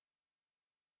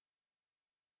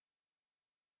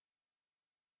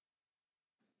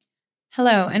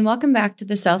Hello, and welcome back to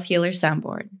the Self Healer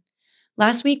Soundboard.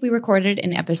 Last week, we recorded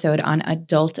an episode on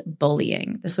adult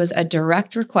bullying. This was a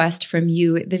direct request from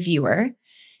you, the viewer,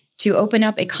 to open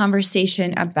up a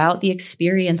conversation about the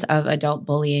experience of adult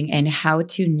bullying and how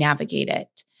to navigate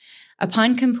it.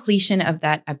 Upon completion of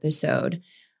that episode,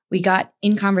 we got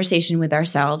in conversation with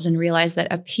ourselves and realized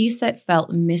that a piece that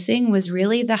felt missing was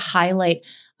really the highlight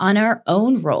on our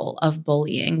own role of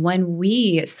bullying when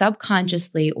we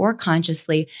subconsciously or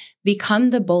consciously become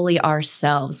the bully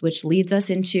ourselves, which leads us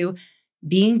into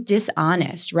being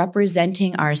dishonest,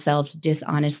 representing ourselves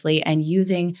dishonestly, and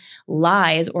using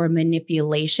lies or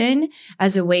manipulation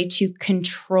as a way to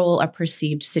control a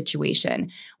perceived situation,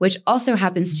 which also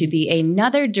happens to be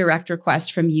another direct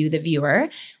request from you, the viewer,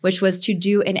 which was to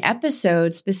do an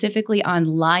episode specifically on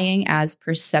lying as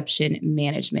perception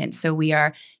management. So we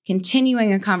are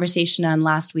continuing a conversation on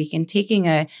last week and taking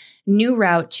a new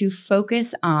route to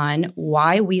focus on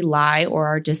why we lie or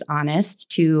are dishonest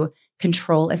to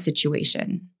control a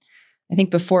situation. I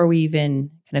think before we even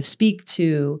kind of speak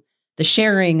to the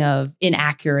sharing of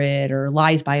inaccurate or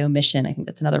lies by omission, I think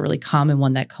that's another really common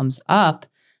one that comes up.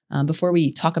 Before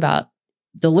we talk about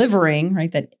delivering,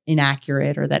 right, that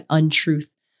inaccurate or that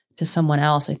untruth to someone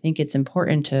else, I think it's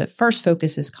important to first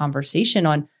focus this conversation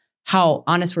on how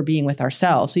honest we're being with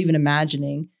ourselves. So even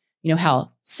imagining,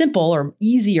 how simple or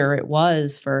easier it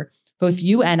was for both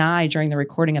you and I during the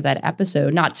recording of that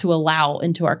episode, not to allow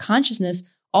into our consciousness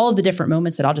all of the different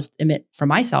moments that I'll just emit for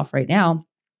myself right now,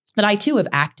 that I too have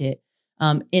acted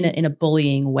in a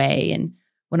bullying way. And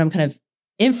what I'm kind of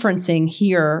inferencing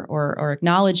here or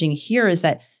acknowledging here is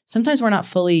that sometimes we're not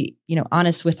fully,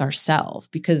 honest with ourselves,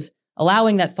 because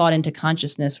allowing that thought into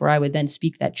consciousness where I would then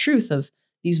speak that truth of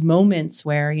these moments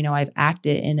where, I've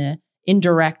acted in a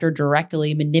indirect or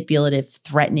directly manipulative,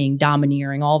 threatening,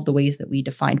 domineering, all of the ways that we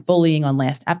defined bullying on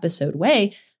last episode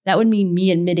way, that would mean me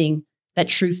admitting that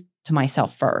truth to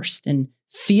myself first and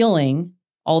feeling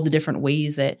all the different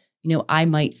ways that, I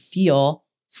might feel,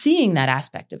 seeing that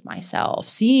aspect of myself,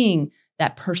 seeing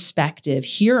that perspective,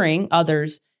 hearing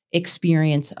others'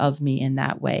 experience of me in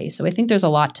that way. So I think there's a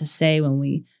lot to say when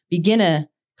we begin a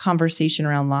conversation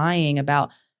around lying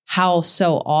about how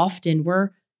so often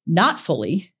we're not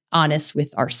fully honest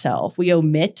with ourselves. We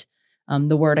omit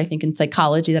the word, I think, in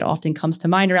psychology that often comes to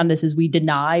mind around this is we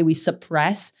deny, we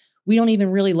suppress. We don't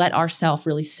even really let ourselves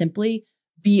really simply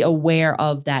be aware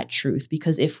of that truth,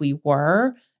 because if we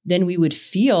were, then we would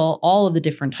feel all of the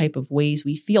different type of ways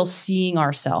we feel, seeing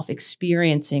ourselves,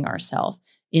 experiencing ourselves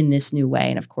in this new way.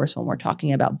 And of course, when we're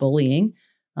talking about bullying,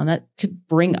 that could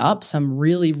bring up some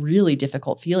really, really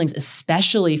difficult feelings,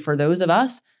 especially for those of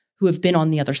us who have been on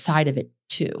the other side of it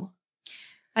too.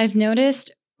 I've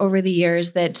noticed over the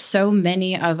years that so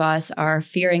many of us are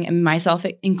fearing, and myself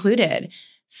included,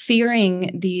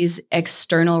 fearing these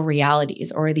external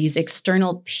realities or these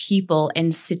external people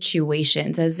and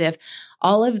situations, as if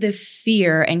all of the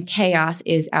fear and chaos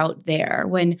is out there,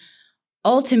 when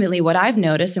ultimately what I've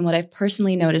noticed and what I've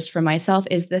personally noticed for myself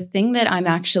is the thing that I'm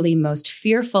actually most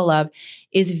fearful of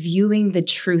is viewing the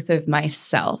truth of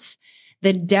myself.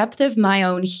 The depth of my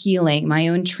own healing, my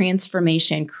own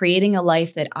transformation, creating a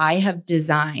life that I have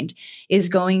designed is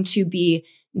going to be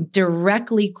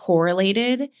directly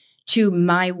correlated to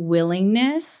my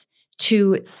willingness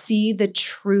to see the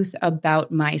truth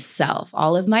about myself,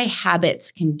 all of my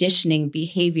habits, conditioning,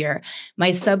 behavior,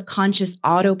 my subconscious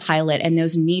autopilot, and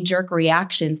those knee-jerk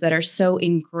reactions that are so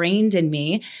ingrained in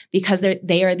me because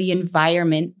they are the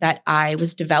environment that I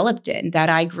was developed in, that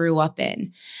I grew up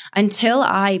in. Until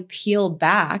I peel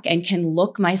back and can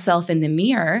look myself in the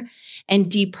mirror and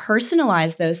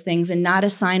depersonalize those things and not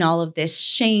assign all of this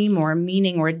shame or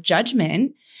meaning or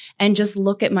judgment and just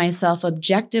look at myself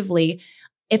objectively,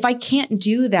 if I can't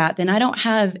do that, then I don't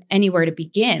have anywhere to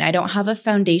begin. I don't have a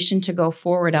foundation to go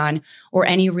forward on or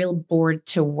any real board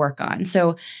to work on.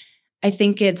 So I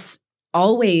think it's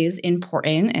always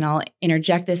important, and I'll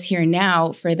interject this here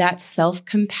now, for that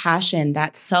self-compassion,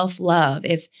 that self-love.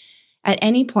 If at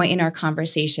any point in our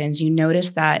conversations, you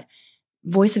notice that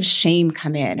voice of shame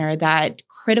come in, or that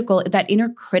inner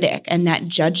critic and that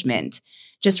judgment.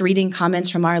 Just reading comments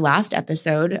from our last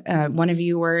episode, one of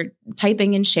you were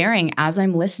typing and sharing, as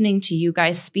I'm listening to you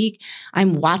guys speak,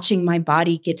 I'm watching my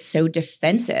body get so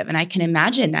defensive. And I can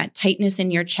imagine that tightness in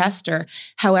your chest or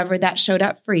however that showed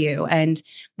up for you. And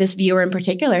this viewer in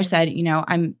particular said,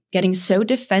 I'm getting so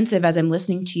defensive as I'm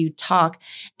listening to you talk,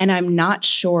 and I'm not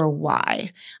sure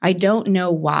why. I don't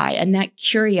know why. And that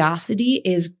curiosity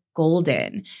is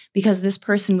golden because this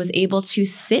person was able to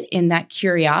sit in that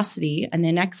curiosity, and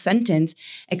the next sentence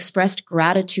expressed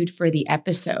gratitude for the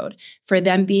episode, for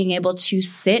them being able to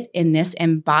sit in this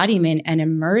embodiment and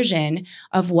immersion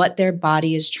of what their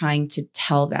body is trying to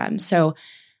tell them. So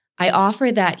I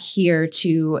offer that here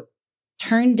to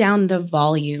turn down the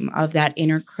volume of that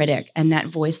inner critic and that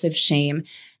voice of shame.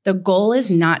 The goal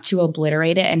is not to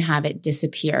obliterate it and have it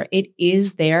disappear. It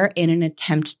is there in an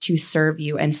attempt to serve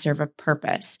you and serve a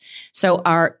purpose. So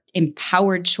our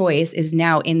empowered choice is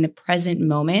now in the present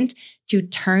moment to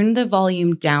turn the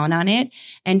volume down on it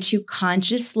and to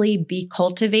consciously be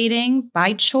cultivating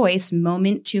by choice,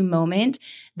 moment to moment,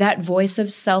 that voice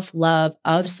of self-love,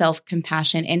 of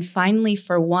self-compassion, and finally,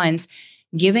 for once,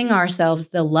 giving ourselves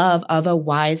the love of a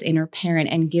wise inner parent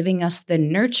and giving us the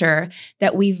nurture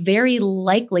that we very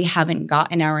likely haven't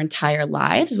gotten our entire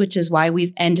lives, which is why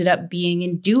we've ended up being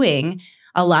and doing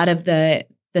a lot of the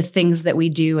things that we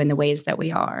do and the ways that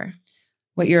we are.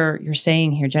 What you're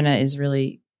saying here, Jenna, is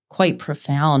really quite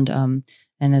profound. And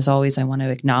as always, I want to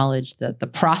acknowledge the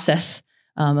process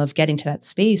of getting to that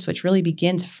space, which really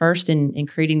begins first in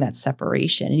creating that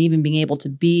separation and even being able to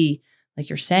be, like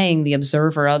you're saying, the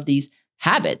observer of these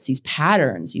habits, these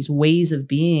patterns, these ways of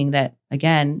being that,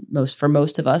 again, for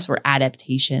most of us were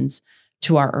adaptations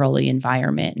to our early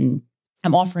environment. And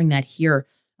I'm offering that here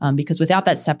because without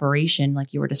that separation,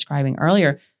 like you were describing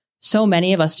earlier, so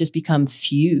many of us just become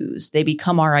fused. They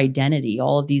become our identity,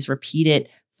 all of these repeated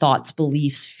thoughts,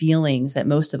 beliefs, feelings that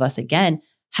most of us, again,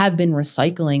 have been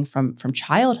recycling from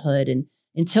childhood. And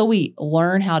until we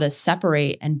learn how to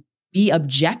separate and be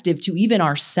objective to even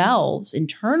ourselves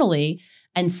internally,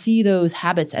 and see those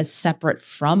habits as separate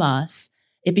from us,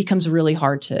 it becomes really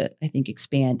hard to, I think,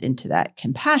 expand into that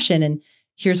compassion. And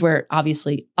here's where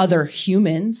obviously other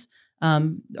humans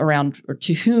around or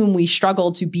to whom we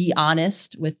struggle to be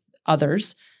honest with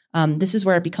others, this is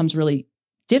where it becomes really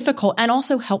difficult and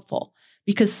also helpful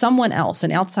because someone else,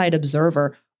 an outside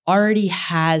observer, already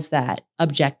has that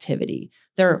objectivity.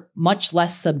 They're much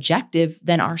less subjective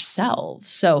than ourselves.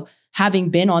 So having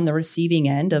been on the receiving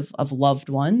end of loved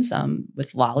ones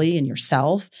with Lolly and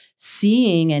yourself,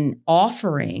 seeing and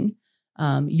offering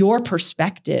your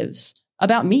perspectives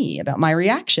about me, about my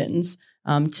reactions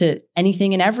to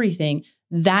anything and everything,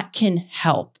 that can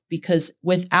help because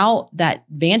without that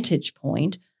vantage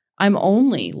point, I'm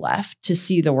only left to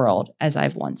see the world as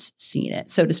I've once seen it.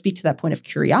 So to speak to that point of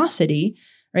curiosity,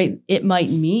 right, it might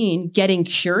mean getting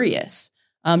curious,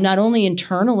 not only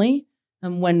internally,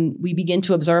 when we begin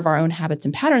to observe our own habits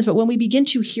and patterns, but when we begin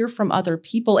to hear from other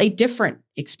people a different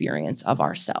experience of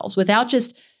ourselves without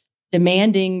just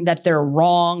demanding that they're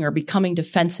wrong or becoming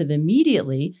defensive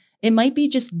immediately, it might be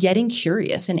just getting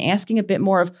curious and asking a bit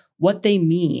more of what they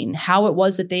mean, how it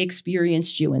was that they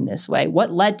experienced you in this way,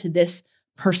 what led to this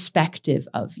perspective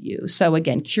of you. So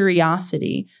again,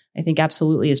 curiosity, I think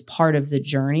absolutely is part of the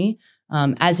journey,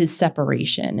 as is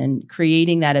separation and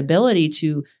creating that ability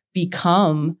to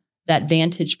become that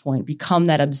vantage point, become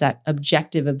that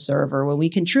objective observer when we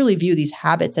can truly view these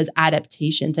habits as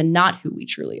adaptations and not who we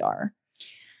truly are.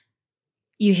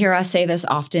 You hear us say this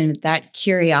often, that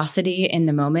curiosity in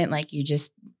the moment, like you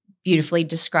just beautifully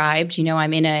described. You know,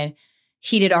 I'm in a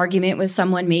heated argument with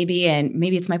someone maybe, and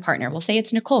maybe it's my partner. We'll say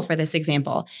it's Nicole for this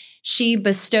example. She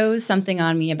bestows something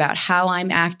on me about how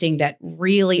I'm acting that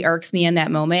really irks me in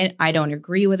that moment. I don't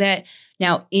agree with it.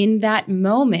 Now, in that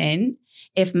moment,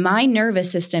 if my nervous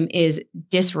system is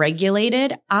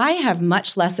dysregulated, I have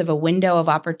much less of a window of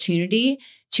opportunity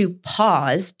to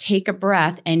pause, take a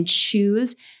breath, and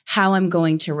choose how I'm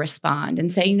going to respond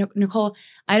and say, Nicole,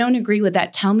 I don't agree with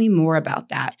that. Tell me more about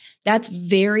that. That's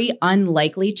very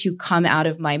unlikely to come out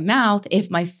of my mouth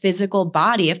if my physical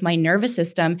body, if my nervous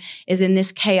system is in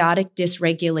this chaotic,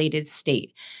 dysregulated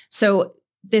state. So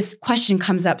this question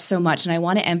comes up so much, and I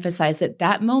want to emphasize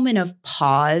that moment of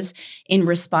pause in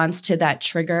response to that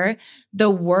trigger, the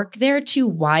work there to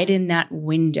widen that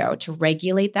window, to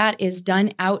regulate that is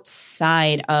done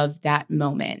outside of that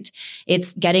moment.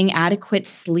 It's getting adequate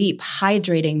sleep,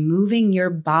 hydrating, moving your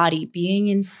body, being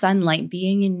in sunlight,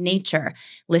 being in nature,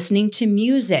 listening to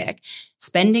music,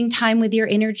 spending time with your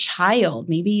inner child,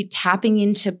 maybe tapping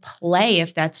into play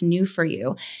if that's new for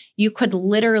you. You could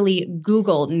literally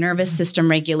Google nervous system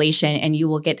regulation and you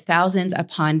will get thousands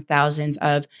upon thousands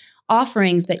of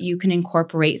offerings that you can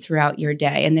incorporate throughout your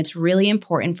day. And it's really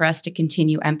important for us to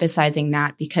continue emphasizing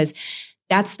that because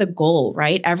that's the goal,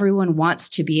 right? Everyone wants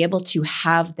to be able to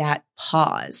have that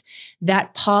pause.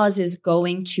 That pause is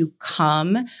going to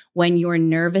come when your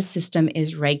nervous system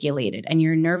is regulated, and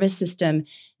your nervous system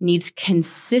needs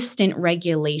consistent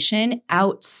regulation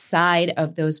outside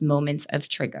of those moments of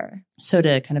trigger. So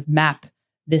to kind of map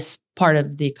this part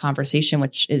of the conversation,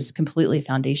 which is completely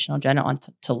foundational, Jenna,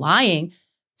 to lying,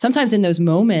 sometimes in those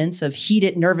moments of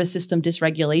heated nervous system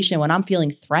dysregulation, when I'm feeling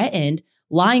threatened,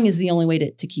 lying is the only way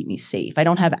to keep me safe. I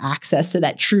don't have access to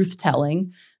that truth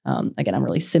telling. Again, I'm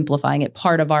really simplifying it,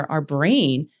 part of our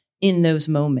brain in those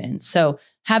moments. So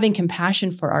having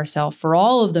compassion for ourselves for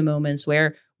all of the moments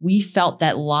where we felt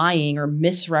that lying or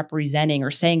misrepresenting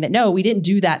or saying that, no, we didn't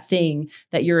do that thing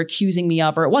that you're accusing me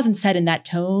of, or it wasn't said in that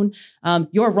tone.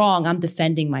 You're wrong. I'm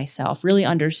defending myself. Really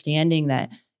understanding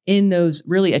that in those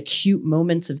really acute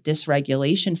moments of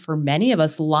dysregulation, for many of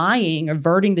us, lying,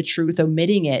 averting the truth,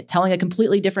 omitting it, telling a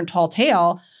completely different tall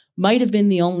tale might have been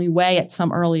the only way at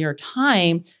some earlier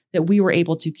time that we were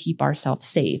able to keep ourselves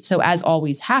safe. So as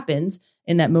always happens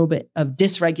in that moment of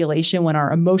dysregulation, when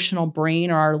our emotional brain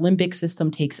or our limbic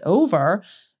system takes over,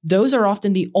 those are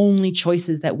often the only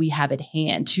choices that we have at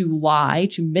hand: to lie,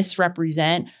 to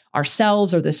misrepresent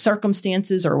ourselves or the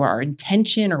circumstances or our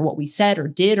intention or what we said or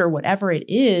did or whatever it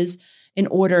is in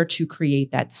order to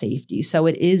create that safety. So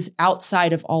it is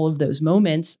outside of all of those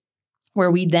moments where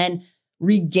we then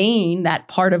regain that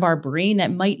part of our brain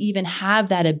that might even have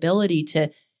that ability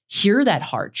to hear that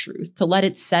hard truth, to let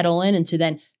it settle in and to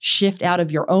then shift out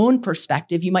of your own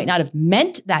perspective. You might not have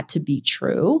meant that to be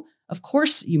true. Of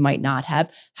course, you might not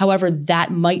have. However,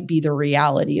 that might be the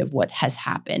reality of what has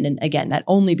happened. And again, that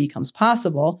only becomes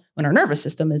possible when our nervous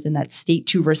system is in that state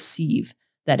to receive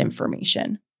that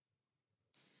information.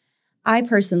 I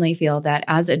personally feel that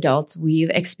as adults, we've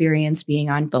experienced being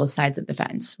on both sides of the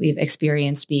fence. We've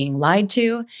experienced being lied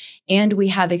to, and we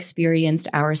have experienced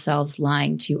ourselves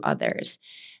lying to others.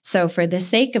 So for the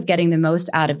sake of getting the most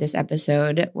out of this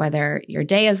episode, whether your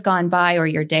day has gone by or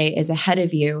your day is ahead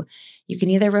of you, you can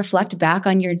either reflect back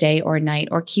on your day or night,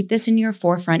 or keep this in your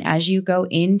forefront as you go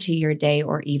into your day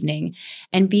or evening,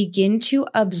 and begin to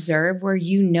observe where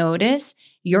you notice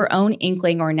your own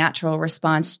inkling or natural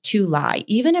response to lie,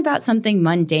 even about something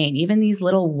mundane, even these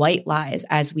little white lies,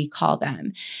 as we call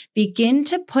them. Begin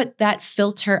to put that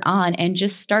filter on and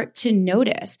just start to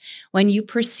notice. When you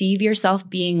perceive yourself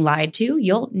being lied to,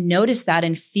 you'll notice that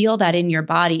and feel that in your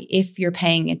body if you're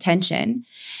paying attention,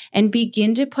 and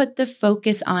begin to put the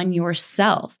focus on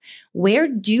yourself. Where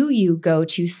do you go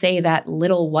to say that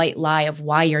little white lie of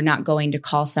why you're not going to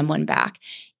call someone back,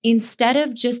 instead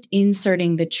of just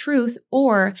inserting the truth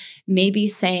or maybe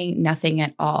saying nothing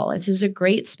at all? This is a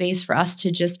great space for us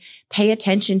to just pay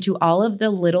attention to all of the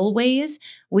little ways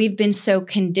we've been so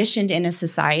conditioned in a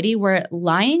society where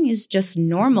lying is just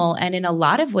normal. And in a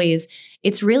lot of ways,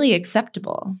 it's really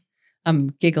acceptable. I'm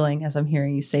giggling as I'm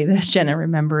hearing you say this, Jenna,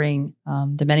 remembering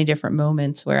the many different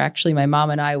moments where actually my mom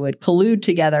and I would collude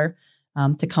together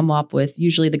to come up with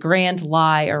usually the grand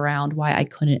lie around why I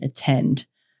couldn't attend.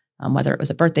 Whether it was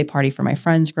a birthday party for my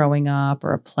friends growing up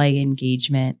or a play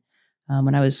engagement.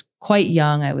 When I was quite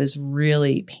young, I was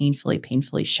really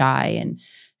painfully shy. And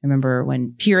I remember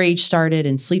when Peer Age started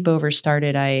and sleepovers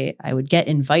started, I would get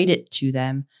invited to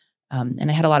them. And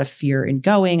I had a lot of fear in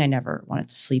going. I never wanted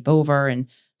to sleep over. And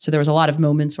so there was a lot of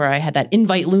moments where I had that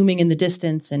invite looming in the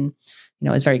distance. And, I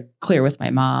was very clear with my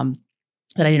mom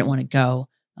that I didn't want to go.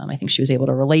 I think she was able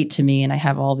to relate to me. And I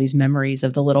have all these memories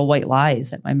of the little white lies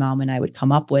that my mom and I would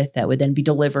come up with that would then be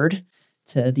delivered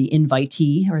to the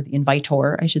invitee, or the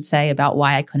invitor, I should say, about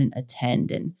why I couldn't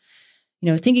attend. And,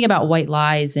 thinking about white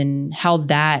lies and how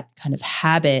that kind of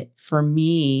habit for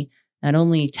me, not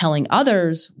only telling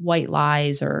others white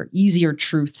lies or easier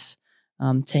truths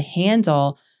to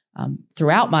handle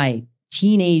throughout my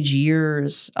teenage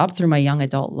years up through my young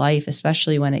adult life,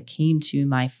 especially when it came to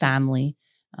my family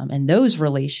and those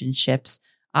relationships,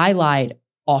 I lied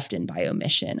often by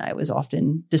omission. I was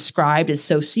often described as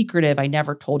so secretive. I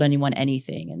never told anyone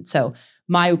anything. And so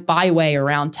my byway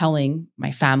around telling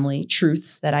my family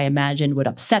truths that I imagined would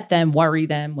upset them, worry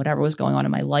them, whatever was going on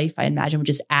in my life, I imagined would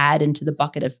just add into the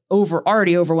bucket of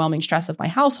already overwhelming stress of my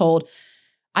household.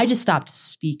 I just stopped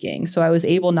speaking. So I was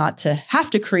able not to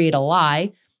have to create a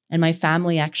lie. And my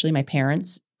family, actually, my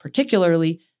parents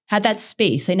particularly, had that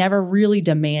space. They never really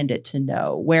demanded to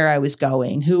know where I was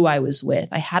going, who I was with.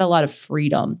 I had a lot of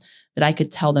freedom that I could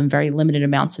tell them very limited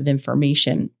amounts of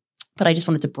information. But I just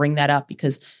wanted to bring that up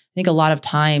because I think a lot of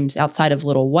times outside of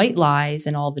little white lies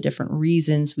and all the different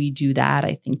reasons we do that,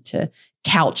 I think to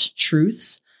couch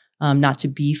truths, not to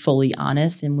be fully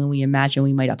honest. And when we imagine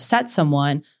we might upset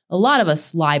someone, a lot of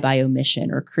us lie by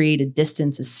omission or create a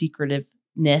distance, a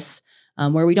secretiveness,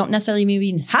 where we don't necessarily maybe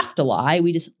even have to lie.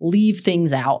 We just leave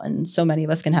things out. And so many of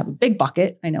us can have a big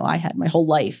bucket. I know I had my whole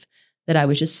life that I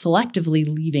was just selectively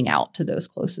leaving out to those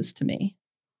closest to me.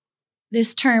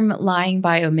 This term lying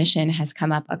by omission has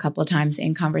come up a couple of times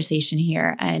in conversation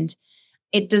here, and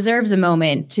it deserves a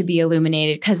moment to be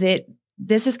illuminated because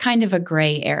this is kind of a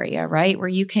gray area, right? Where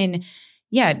you can,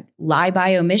 lie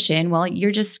by omission. Well,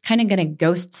 you're just kind of going to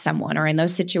ghost someone, or in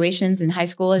those situations in high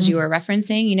school, as you were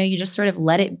referencing, you just sort of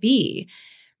let it be.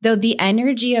 Though the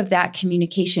energy of that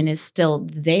communication is still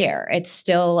there. It's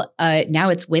still, now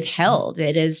it's withheld.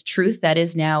 It is truth that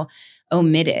is now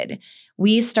omitted.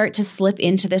 We start to slip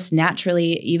into this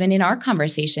naturally, even in our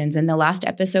conversations. In the last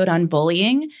episode on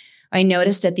bullying, I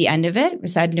noticed at the end of it, I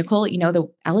said, Nicole, the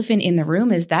elephant in the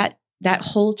room is that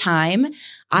whole time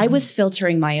I was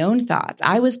filtering my own thoughts.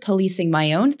 I was policing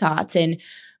my own thoughts and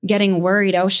getting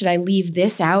worried, should I leave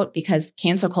this out because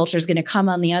cancel culture is going to come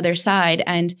on the other side?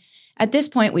 And at this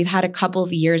point, we've had a couple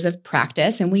of years of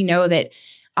practice, and we know that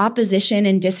opposition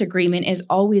and disagreement is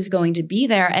always going to be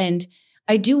there. And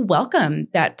I do welcome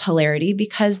that polarity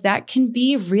because that can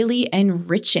be really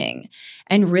enriching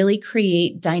and really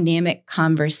create dynamic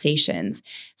conversations.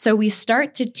 So we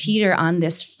start to teeter on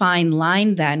this fine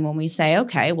line then when we say,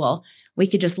 okay, well, we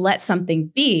could just let something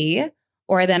be,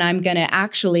 or then I'm going to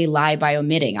actually lie by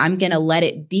omitting. I'm going to let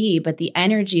it be, but the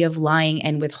energy of lying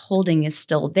and withholding is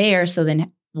still there. So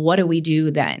then what do we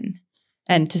do then?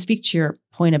 And to speak to your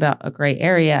point about a gray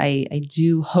area, I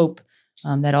do hope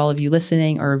that all of you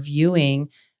listening or viewing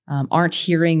aren't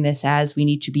hearing this as we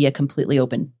need to be a completely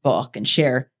open book and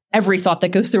share every thought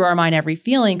that goes through our mind, every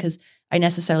feeling, because I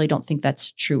necessarily don't think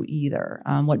that's true either.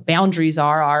 What boundaries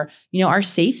are our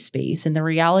safe space. And the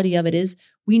reality of it is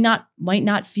we might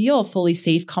not feel fully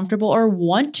safe, comfortable, or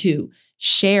want to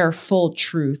share full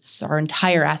truths, our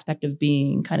entire aspect of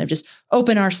being, kind of just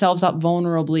open ourselves up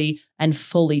vulnerably and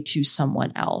fully to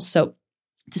someone else. So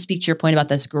to speak to your point about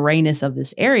this grayness of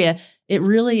this area, it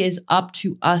really is up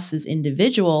to us as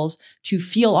individuals to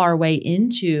feel our way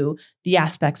into the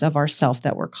aspects of ourself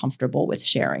that we're comfortable with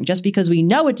sharing. Just because we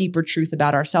know a deeper truth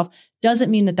about ourselves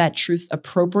doesn't mean that truth's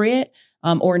appropriate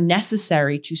or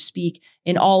necessary to speak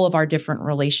in all of our different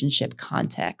relationship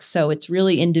contexts. So it's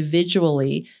really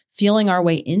individually feeling our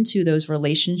way into those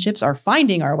relationships or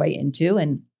finding our way into.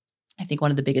 And I think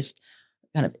one of the biggest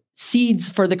kind of seeds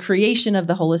for the creation of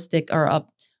the holistic, or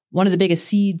one of the biggest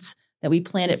seeds that we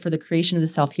planted for the creation of the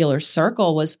Self-Healer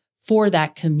Circle was for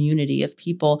that community of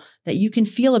people that you can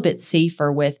feel a bit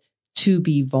safer with to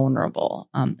be vulnerable.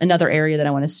 Another area that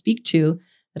I want to speak to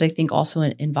that I think also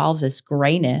involves this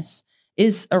grayness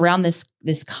is around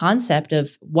this concept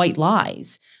of white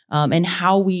lies and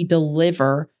how we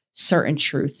deliver certain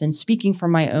truths. And speaking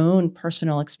from my own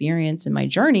personal experience in my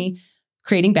journey,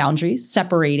 creating boundaries,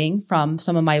 separating from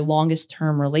some of my longest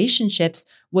term relationships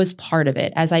was part of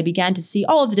it. As I began to see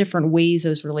all of the different ways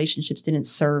those relationships didn't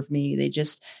serve me, they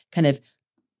just kind of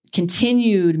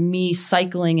continued me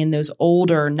cycling in those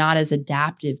older, not as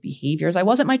adaptive behaviors. I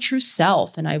wasn't my true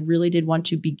self. And I really did want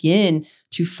to begin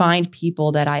to find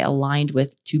people that I aligned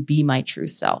with to be my true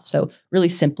self. So really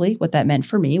simply, what that meant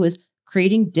for me was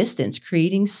creating distance,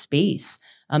 creating space,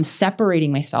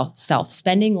 separating myself,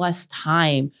 spending less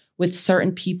time with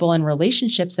certain people and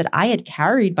relationships that I had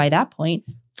carried by that point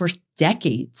for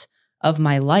decades of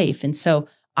my life. And so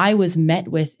I was met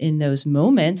with in those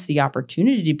moments the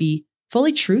opportunity to be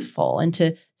fully truthful and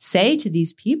to say to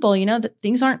these people, that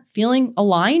things aren't feeling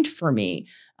aligned for me.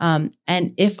 And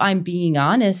if I'm being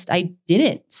honest, I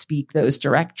didn't speak those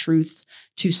direct truths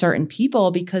to certain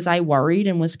people because I worried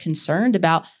and was concerned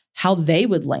about how they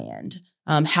would land,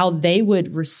 how they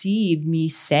would receive me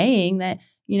saying that,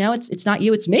 it's not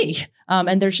you, it's me.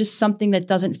 And there's just something that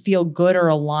doesn't feel good or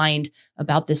aligned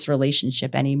about this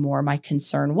relationship anymore. My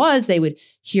concern was they would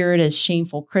hear it as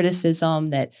shameful criticism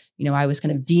that, I was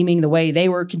kind of deeming the way they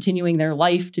were continuing their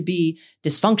life to be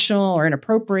dysfunctional or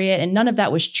inappropriate. And none of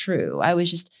that was true. I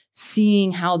was just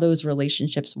seeing how those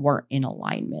relationships weren't in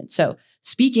alignment. So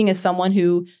speaking as someone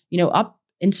who, up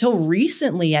until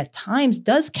recently at times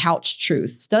does couch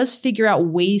truths, does figure out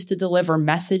ways to deliver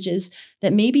messages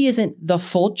that maybe isn't the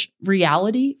full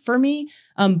reality for me,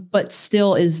 but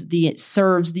still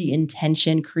serves the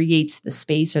intention, creates the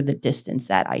space or the distance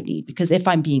that I need. Because if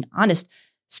I'm being honest,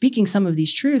 speaking some of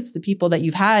these truths to people that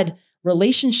you've had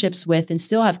relationships with and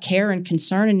still have care and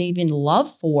concern and even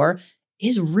love for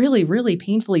is really, really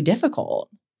painfully difficult.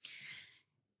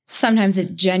 Sometimes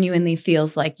it genuinely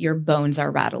feels like your bones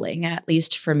are rattling, at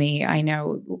least for me. I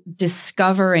know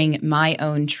discovering my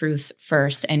own truths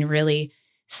first and really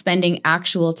spending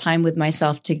actual time with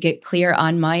myself to get clear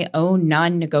on my own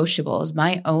non-negotiables,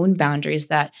 my own boundaries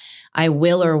that I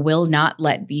will or will not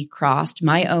let be crossed,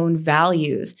 my own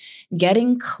values,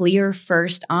 getting clear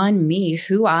first on me,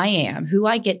 who I am, who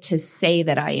I get to say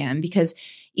that I am, because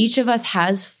each of us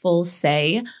has full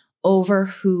say over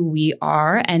who we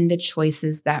are and the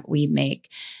choices that we make.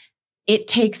 It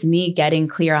takes me getting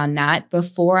clear on that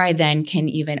before I then can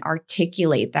even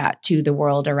articulate that to the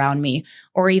world around me,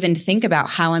 or even think about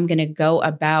how I'm going to go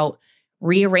about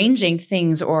rearranging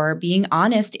things or being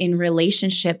honest in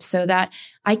relationships so that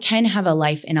I can have a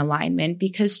life in alignment.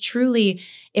 Because truly,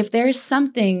 if there's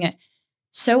something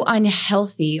so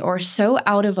unhealthy or so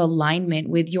out of alignment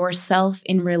with yourself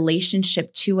in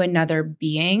relationship to another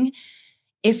being,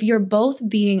 if you're both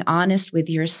being honest with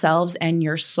yourselves and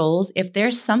your souls, if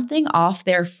there's something off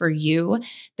there for you,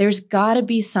 there's got to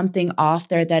be something off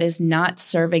there that is not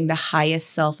serving the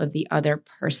highest self of the other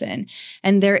person.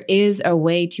 And there is a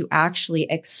way to actually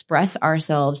express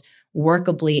ourselves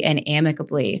workably and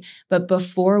amicably. But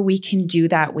before we can do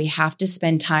that, we have to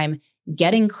spend time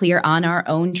getting clear on our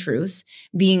own truths,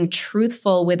 being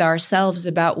truthful with ourselves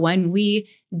about when we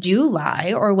do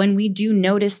lie or when we do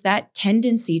notice that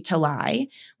tendency to lie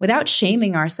without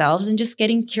shaming ourselves, and just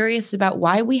getting curious about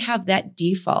why we have that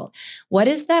default. What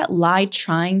is that lie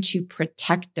trying to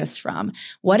protect us from?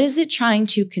 What is it trying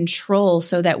to control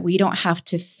so that we don't have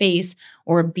to face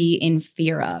or be in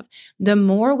fear of? The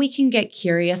more we can get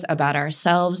curious about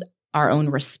ourselves, our own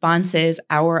responses,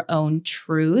 our own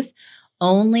truth,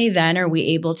 only then are we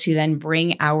able to then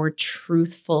bring our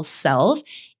truthful self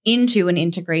into an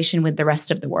integration with the rest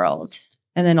of the world.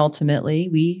 And then ultimately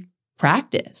we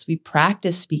practice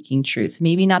speaking truth.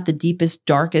 Maybe not the deepest,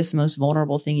 darkest, most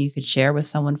vulnerable thing you could share with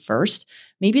someone first.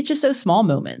 Maybe it's just those small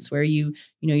moments where you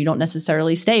don't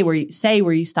necessarily say where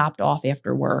you stopped off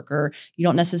after work, or you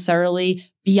don't necessarily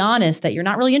be honest that you're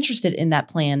not really interested in that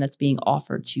plan that's being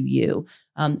offered to you.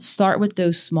 Start with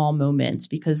those small moments,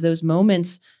 because those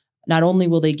moments, not only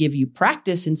will they give you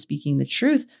practice in speaking the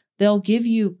truth, they'll give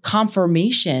you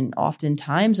confirmation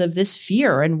oftentimes of this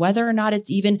fear and whether or not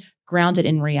it's even grounded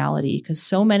in reality. Because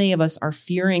so many of us are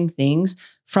fearing things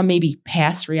from maybe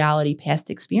past reality,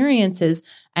 past experiences.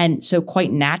 And so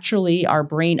quite naturally, our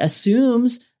brain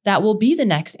assumes that will be the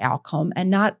next outcome. And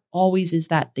not always is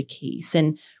that the case.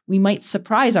 And we might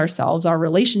surprise ourselves. Our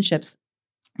relationships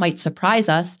might surprise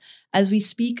us as we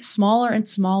speak smaller and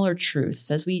smaller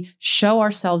truths, as we show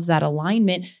ourselves that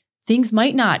alignment. Things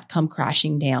might not come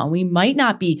crashing down. We might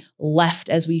not be left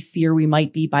as we fear we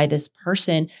might be by this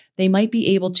person. They might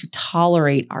be able to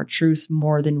tolerate our truths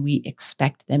more than we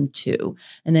expect them to.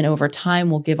 And then over time,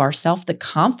 we'll give ourselves the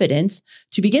confidence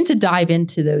to begin to dive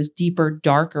into those deeper,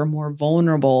 darker, more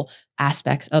vulnerable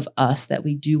aspects of us that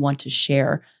we do want to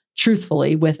share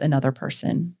truthfully with another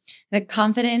person. The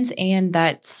confidence and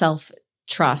that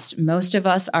self-trust. Most of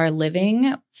us are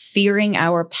living fearing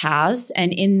our past,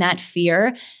 and in that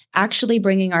fear, actually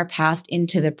bringing our past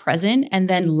into the present and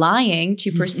then lying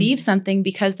to perceive something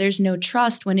because there's no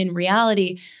trust, when in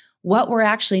reality, what we're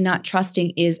actually not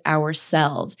trusting is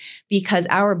ourselves, because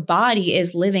our body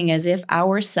is living as if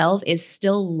our self is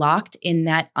still locked in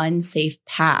that unsafe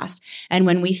past. And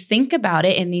when we think about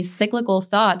it in these cyclical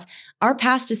thoughts, our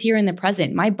past is here in the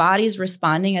present. My body's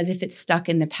responding as if it's stuck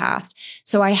in the past.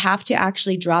 So I have to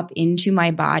actually drop into my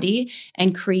body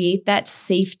and create that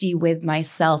safety with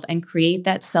myself and create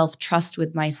that self-trust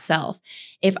with myself.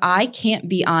 If I can't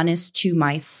be honest to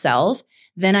myself,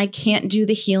 then I can't do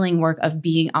the healing work of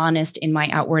being honest in my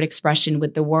outward expression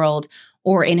with the world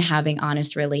or in having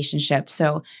honest relationships.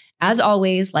 So as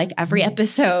always, like every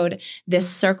episode, this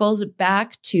circles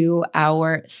back to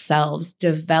ourselves,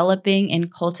 developing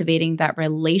and cultivating that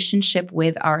relationship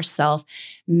with ourselves,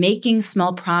 making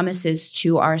small promises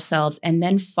to ourselves, and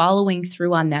then following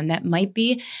through on them. That might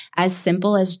be as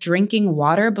simple as drinking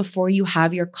water before you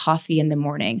have your coffee in the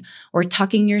morning, or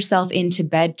tucking yourself into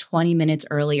bed 20 minutes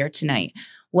earlier tonight.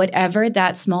 Whatever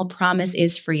that small promise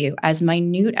is for you, as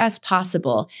minute as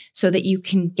possible, so that you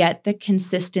can get the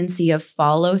consistency of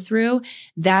follow through,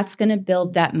 that's going to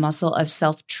build that muscle of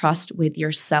self-trust with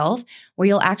yourself, where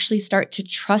you'll actually start to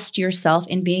trust yourself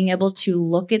in being able to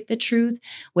look at the truth,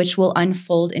 which will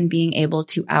unfold in being able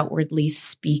to outwardly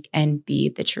speak and be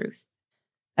the truth.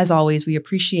 As always, we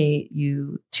appreciate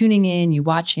you tuning in, you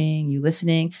watching, you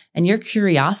listening, and your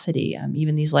curiosity.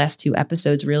 Even these last 2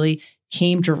 episodes really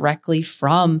came directly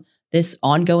from this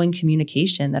ongoing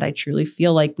communication that I truly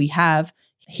feel like we have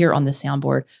here on the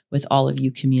soundboard with all of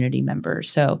you community members.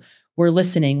 So we're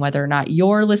listening, whether or not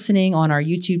you're listening on our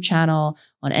YouTube channel,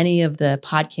 on any of the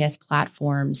podcast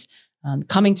platforms.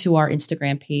 coming to our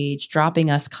Instagram page, dropping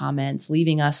us comments,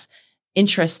 leaving us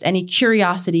interest, any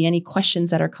curiosity, any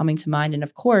questions that are coming to mind. And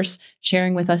of course,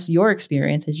 sharing with us your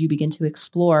experience as you begin to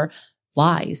explore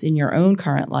lies in your own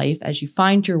current life as you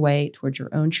find your way towards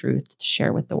your own truth to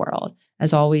share with the world.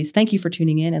 As always, thank you for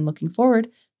tuning in and looking forward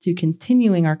to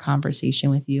continuing our conversation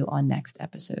with you on next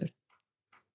episode.